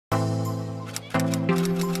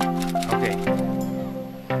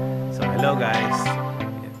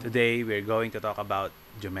Today we're going to talk about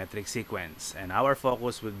geometric sequence, and our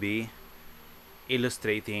focus would be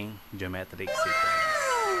illustrating geometric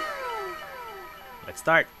sequence. Let's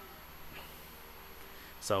start.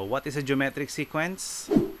 So what is a geometric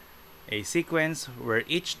sequence? A sequence where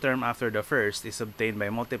each term after the first is obtained by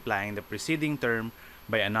multiplying the preceding term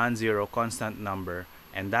by a non-zero constant number,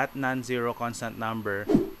 and that non-zero constant number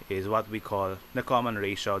is what we call the common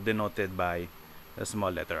ratio, denoted by the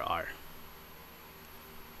small letter r.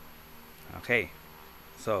 Okay,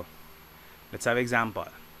 so let's have example.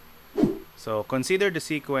 So consider the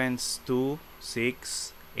sequence 2,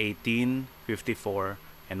 6, 18, 54,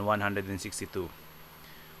 and 162.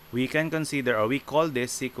 We can consider, or we call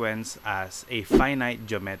this sequence as a finite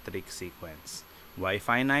geometric sequence. Why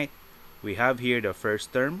finite? We have here the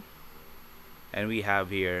first term, and we have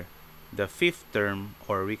here the fifth term,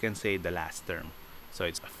 or we can say the last term. So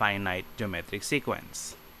it's a finite geometric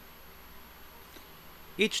sequence.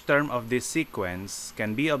 Each term of this sequence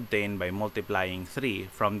can be obtained by multiplying 3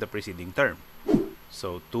 from the preceding term.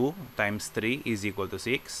 So 2 times 3 is equal to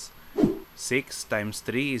 6. 6 times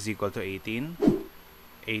 3 is equal to 18.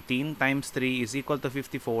 18 times 3 is equal to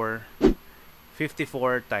 54.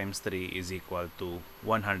 54 times 3 is equal to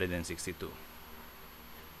 162.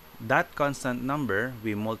 That constant number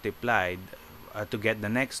we multiplied to get the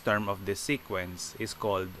next term of this sequence is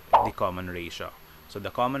called the common ratio. So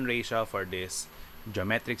the common ratio for this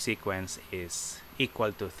geometric sequence is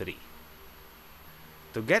equal to 3.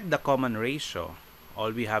 To get the common ratio,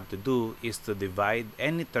 all we have to do is to divide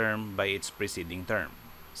any term by its preceding term.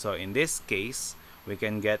 So in this case, we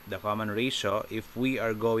can get the common ratio if we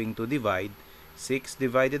are going to divide 6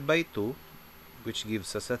 divided by 2, which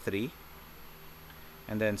gives us a 3.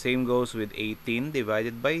 And then same goes with 18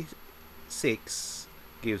 divided by 6,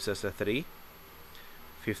 gives us a 3.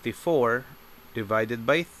 54 divided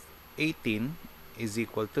by 18 is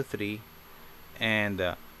equal to 3, and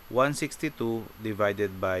 162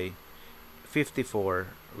 divided by 54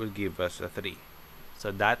 will give us a 3.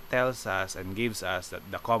 So that tells us and gives us that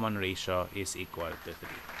the common ratio is equal to 3.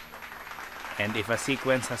 And if a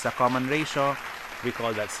sequence has a common ratio, we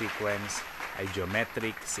call that sequence a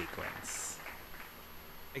geometric sequence.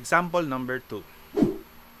 Example number 2.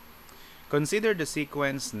 Consider the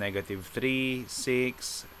sequence -3,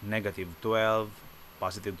 6, -12,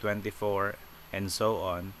 +24, and so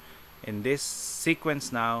on. In this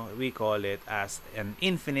sequence now, we call it as an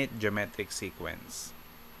infinite geometric sequence.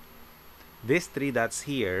 These 3 dots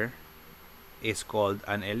here is called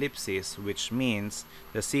an ellipsis, which means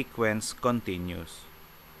the sequence continues.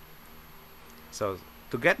 So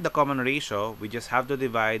to get the common ratio, we just have to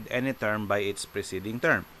divide any term by its preceding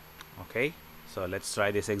term. Okay, so let's try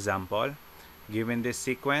this example. Given this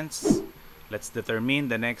sequence, let's determine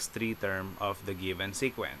the next 3 terms of the given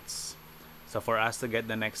sequence. So for us to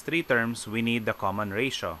get the next 3 terms, we need the common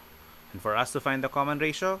ratio. And for us to find the common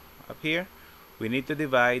ratio up here, we need to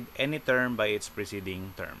divide any term by its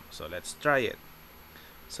preceding term. So let's try it.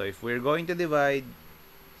 So if we're going to divide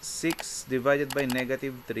 6 divided by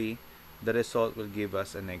 -3, the result will give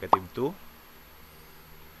us a -2.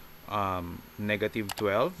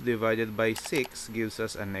 -12 divided by 6 gives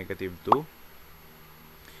us a -2.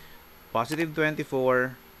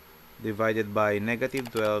 +24 divided by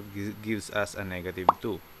 -12 gives us a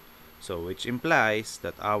 -2. So which implies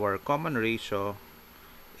that our common ratio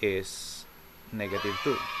is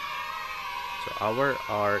 -2. So our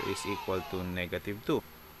r is equal to -2.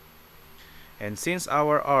 And since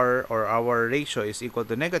our r, or our ratio, is equal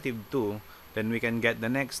to -2, then we can get the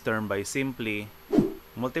next term by simply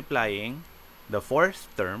multiplying the fourth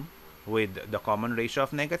term with the common ratio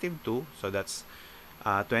of -2. So that's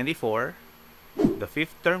 24. The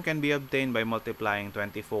fifth term can be obtained by multiplying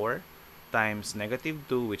 24 times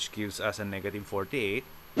 -2, which gives us a -48.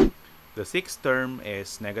 The sixth term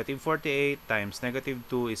is -48 times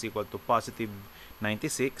 -2 is equal to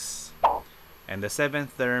 +96. And the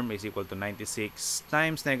seventh term is equal to 96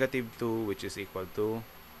 times -2, which is equal to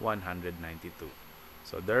 192.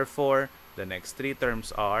 So therefore, the next 3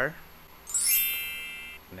 terms are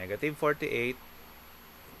 -48,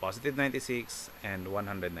 +96, and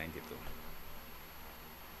 192.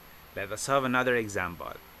 Let us have another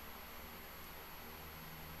example.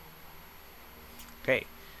 Okay,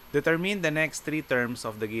 determine the next 3 terms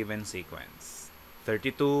of the given sequence: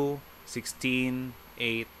 32, 16,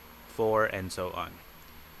 8, 4, and so on.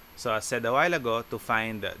 So as said a while ago, to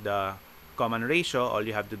find the common ratio, all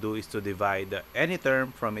you have to do is to divide any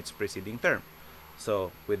term from its preceding term.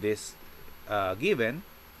 So with this given,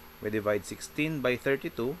 we divide 16 by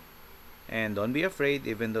 32, and don't be afraid,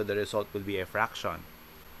 even though the result will be a fraction.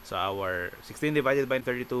 So our 16 divided by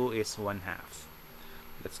 32 is 1/2.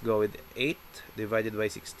 let's go with 8 divided by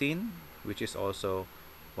 16, which is also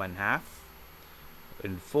 1/2,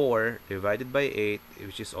 and 4 divided by 8,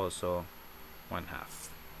 which is also 1/2.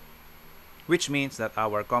 Which means that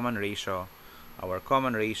our common ratio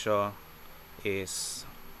is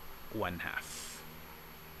 1/2.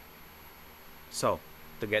 So,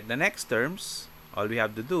 to get the next terms, all we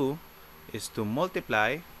have to do is to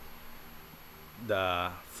multiply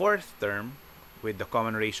the fourth term with the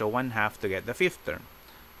common ratio 1/2 to get the fifth term.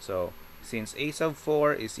 So, since a sub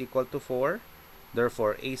 4 is equal to 4,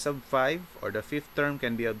 therefore a sub 5, or the fifth term,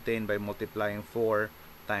 can be obtained by multiplying 4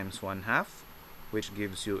 times 1/2, which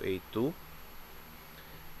gives you a 2.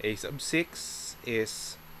 A sub 6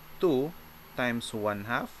 is 2 times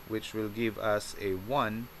 1/2, which will give us a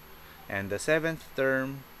 1. And the seventh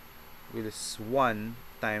term is 1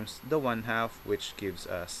 times the 1/2, which gives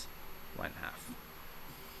us 1/2.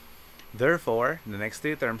 Therefore, the next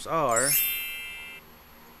three terms are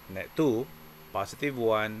 2, positive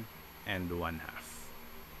 1, and 1/2.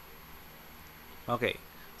 Okay,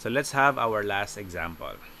 so let's have our last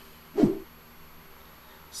example.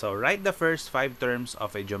 So write the first 5 terms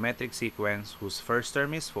of a geometric sequence whose first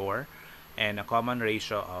term is 4 and a common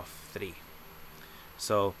ratio of 3.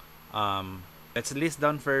 So let's list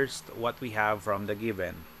down first what we have from the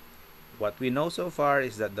given. What we know so far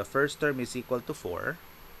is that the first term is equal to 4,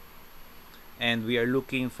 and we are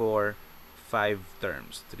looking for 5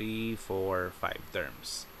 terms, 3, 4, 5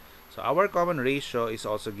 terms. So our common ratio is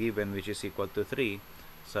also given, which is equal to 3.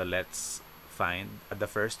 So let's find the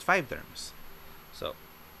first 5 terms. So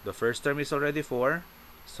the first term is already 4.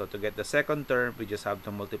 So to get the second term, we just have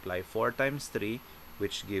to multiply 4 times 3,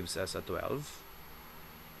 which gives us a 12.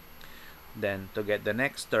 Then to get the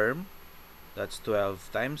next term, that's 12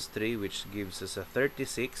 times 3, which gives us a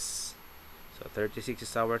 36. So 36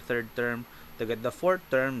 is our third term. To get the fourth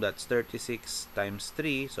term, that's 36 times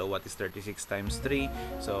 3. So what is 36 times 3?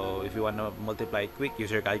 So if you want to multiply quick,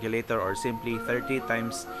 use your calculator, or simply 30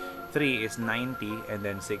 times 3 is 90, and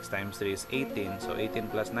then 6 times 3 is 18. So 18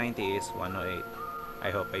 plus 90 is 108.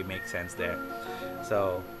 I hope I make sense there.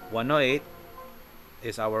 So 108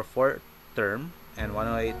 is our fourth term, and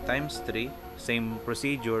 108 times 3, same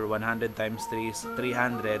procedure, 100 times 3 is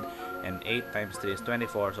 300, and 8 times 3 is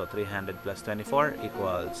 24, so 300 plus 24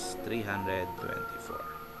 equals 324.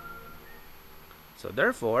 So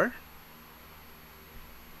therefore,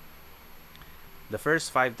 the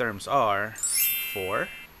first 5 terms are 4,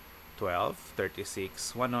 12,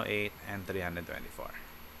 36, 108, and 324.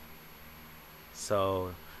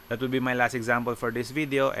 So that will be my last example for this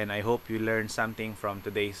video, and I hope you learned something from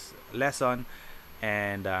today's lesson.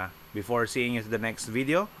 And before seeing you to the next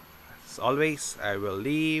video, as always, I will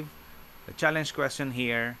leave the challenge question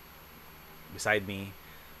here beside me.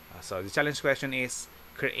 So the challenge question is,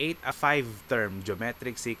 create a 5-term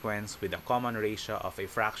geometric sequence with a common ratio of a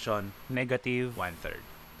fraction negative 1/3.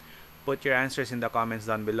 Put your answers in the comments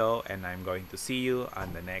down below, and I'm going to see you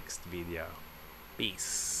on the next video.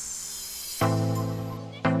 Peace.